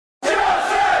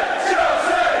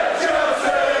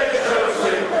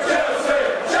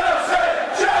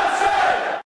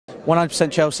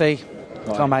100% Chelsea.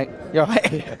 Right. Come on, mate. You're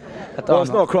right. Well,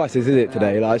 it's not a crisis, is it,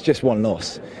 today? Like, it's just one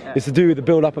loss. It's to do with the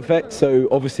build-up effect. So,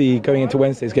 obviously, going into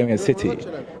Wednesday's game against City,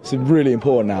 it's really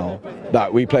important now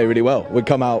that we play really well. We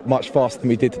come out much faster than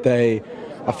we did today.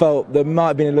 I felt there might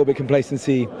have been a little bit of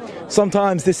complacency.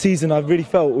 Sometimes this season, I've really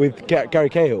felt with Gary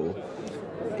Cahill,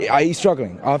 he's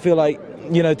struggling. I feel like,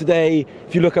 you know, today,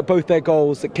 if you look at both their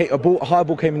goals, a high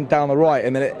ball came in down the right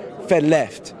and then it fed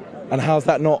left. And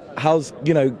how's,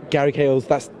 you know, Gary Cahill's,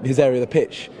 that's his area of the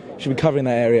pitch. Should be covering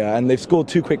that area. And they've scored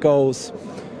 2 quick goals.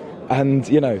 And,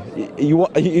 you know,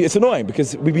 it's annoying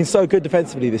because we've been so good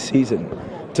defensively this season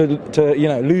to you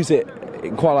know, lose it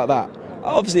quite like that.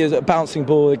 Obviously, it was a bouncing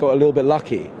ball. They got a little bit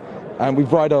lucky. And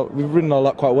we've ridden our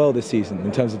luck quite well this season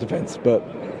in terms of defence. But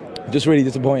just really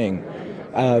disappointing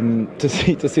to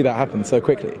see that happen so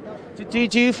quickly. Do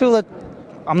you feel that,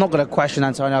 I'm not going to question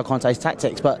Antonio Conte's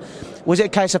tactics, but was it a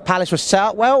case of Palace was set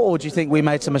up well, or do you think we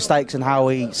made some mistakes in how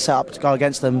we set up to go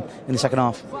against them in the second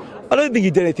half? I don't think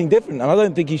he did anything different, and I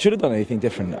don't think he should have done anything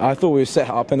different. I thought we were set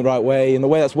up in the right way, in the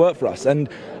way that's worked for us. And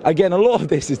again, a lot of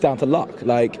this is down to luck.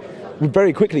 Like,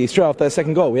 very quickly, straight after their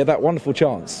second goal, we had that wonderful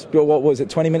chance. What was it,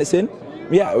 20 minutes in?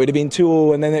 Yeah, it would have been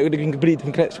 2-2, and then it would have been complete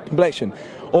complexion.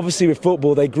 Obviously, with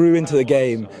football, they grew into the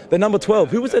game. Their number 12,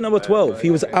 who was their number 12?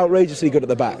 He was outrageously good at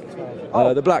the back.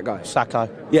 The black guy. Sacco.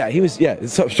 Yeah, he was,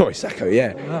 sorry, Sacco,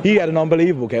 yeah. He had an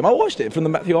unbelievable game. I watched it from the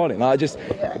Matthew Harding. Like, just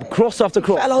cross after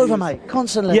cross. Fell over, mate,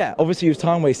 constantly. Yeah, obviously he was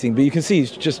time wasting, but you can see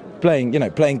he's just playing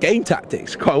game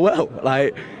tactics quite well.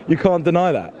 Like, you can't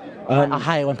deny that. I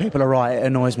hate it when people are right. It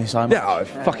annoys me so much. Yeah,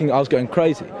 I was going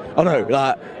crazy. I know,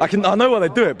 like, I know why they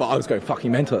do it, but I was going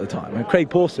fucking mental at the time. And Craig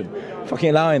Pawson, fucking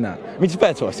allowing that. I mean, it's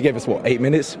fair to us. He gave us, 8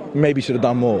 minutes? Maybe should have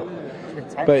done more.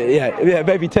 But yeah,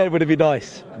 maybe 10 would have been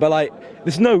nice. But like,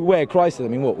 there's no way of crisis. I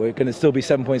mean, we're going to still be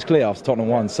 7 points clear after Tottenham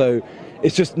won. So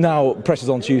it's just now pressure's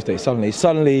on Tuesday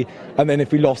suddenly. And then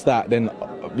if we lost that, then,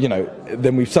 you know,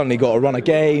 then we've suddenly got a run of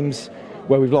games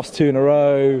where we've lost 2 in a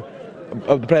row.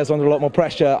 The players are under a lot more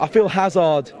pressure. I feel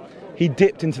Hazard, he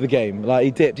dipped into the game. Like,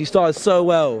 he dipped. He started so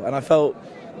well, and I felt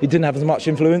he didn't have as much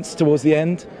influence towards the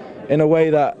end in a way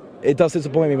that it does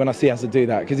disappoint me when I see Hazard do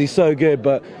that, because he's so good,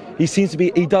 but he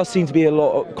does seem to be a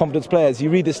lot of confidence players. You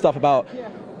read this stuff about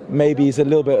maybe he's a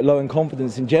little bit low in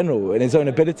confidence in general in his own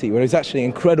ability, where he's actually an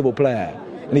incredible player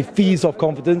and he feeds off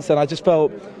confidence. And I just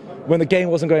felt when the game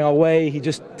wasn't going our way, he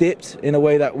just dipped in a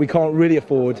way that we can't really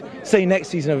afford. Say next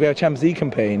season if we have a Champions League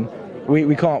campaign,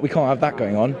 we can't have that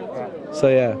going on. So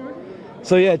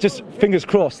yeah, just fingers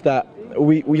crossed that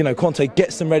we you know, Conte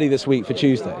gets them ready this week for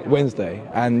Wednesday,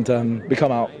 and we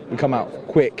come out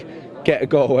quick, get a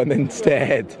goal, and then stay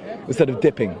ahead instead of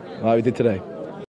dipping like we did today.